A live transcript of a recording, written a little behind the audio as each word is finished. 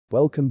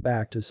Welcome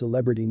back to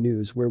Celebrity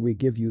News, where we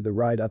give you the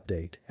right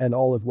update and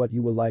all of what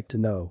you will like to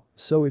know.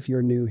 So if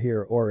you're new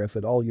here or if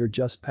at all you're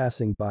just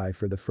passing by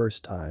for the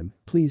first time,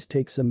 please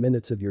take some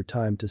minutes of your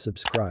time to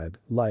subscribe,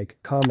 like,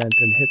 comment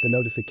and hit the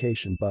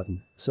notification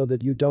button so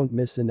that you don't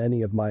miss in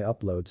any of my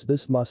uploads.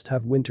 This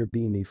must-have winter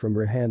beanie from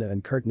Rihanna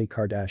and Kourtney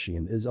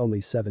Kardashian is only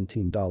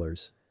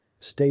 $17.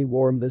 Stay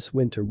warm this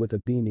winter with a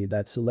beanie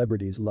that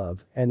celebrities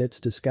love, and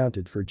it's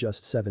discounted for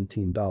just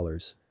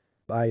 $17.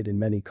 Buy it in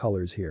many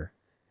colors here.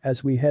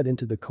 As we head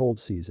into the cold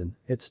season,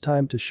 it's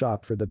time to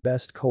shop for the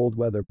best cold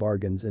weather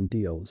bargains and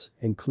deals,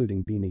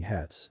 including beanie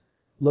hats.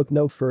 Look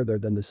no further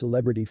than the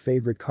celebrity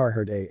favorite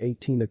Carhartt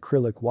A18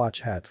 acrylic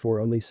watch hat for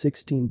only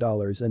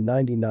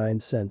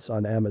 $16.99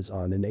 on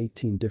Amazon in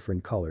 18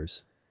 different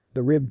colors.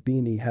 The ribbed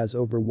beanie has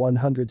over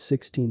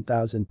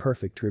 116,000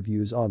 perfect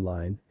reviews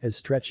online, is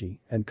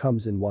stretchy, and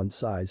comes in one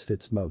size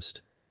fits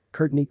most.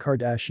 Kourtney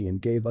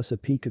Kardashian gave us a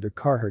peek at her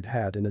Carhartt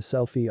hat in a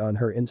selfie on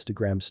her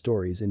Instagram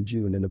stories in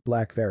June in a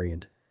black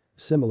variant.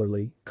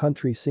 Similarly,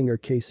 country singer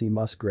Casey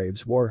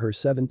Musgraves wore her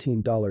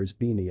 $17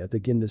 beanie at the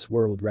Guinness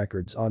World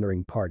Records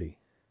honoring party.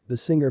 The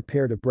singer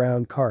paired a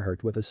brown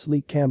Carhartt with a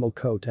sleek camel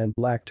coat and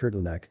black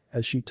turtleneck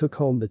as she took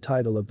home the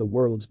title of the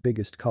world's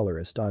biggest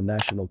colorist on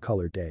National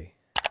Color Day.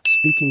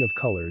 Speaking of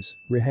colors,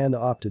 Rihanna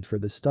opted for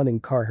the stunning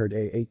Carhartt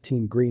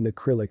A18 green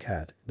acrylic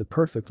hat, the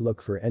perfect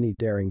look for any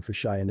daring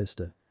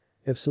fashionista.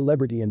 If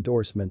celebrity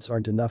endorsements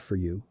aren't enough for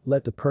you,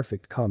 let the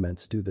perfect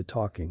comments do the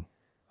talking.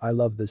 I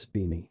love this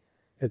beanie.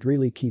 It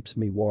really keeps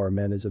me warm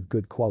and is of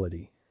good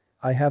quality.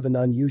 I have an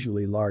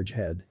unusually large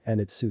head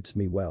and it suits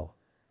me well.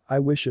 I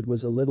wish it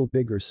was a little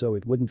bigger so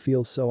it wouldn't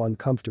feel so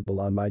uncomfortable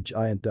on my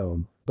giant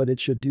dome, but it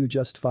should do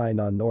just fine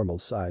on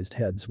normal-sized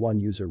heads, one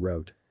user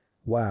wrote.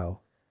 Wow.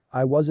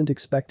 I wasn't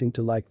expecting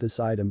to like this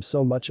item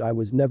so much. I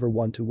was never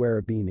one to wear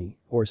a beanie,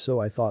 or so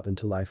I thought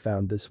until I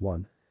found this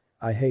one.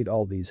 I hate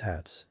all these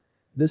hats.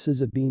 This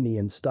is a beanie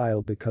in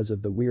style because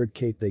of the weird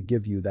cape they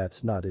give you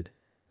that's knotted,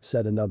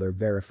 said another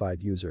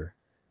verified user.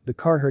 The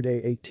Carhartt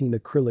A18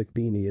 acrylic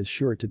beanie is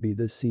sure to be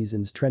this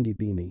season's trendy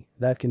beanie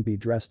that can be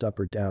dressed up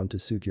or down to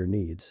suit your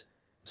needs.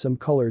 Some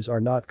colors are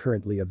not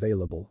currently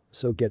available,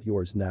 so get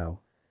yours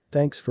now.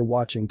 Thanks for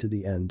watching to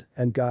the end,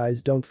 and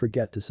guys, don't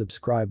forget to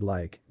subscribe,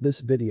 like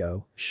this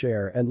video,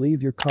 share and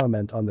leave your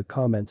comment on the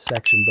comment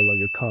section below.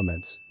 Your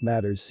comments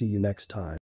matters. See you next time.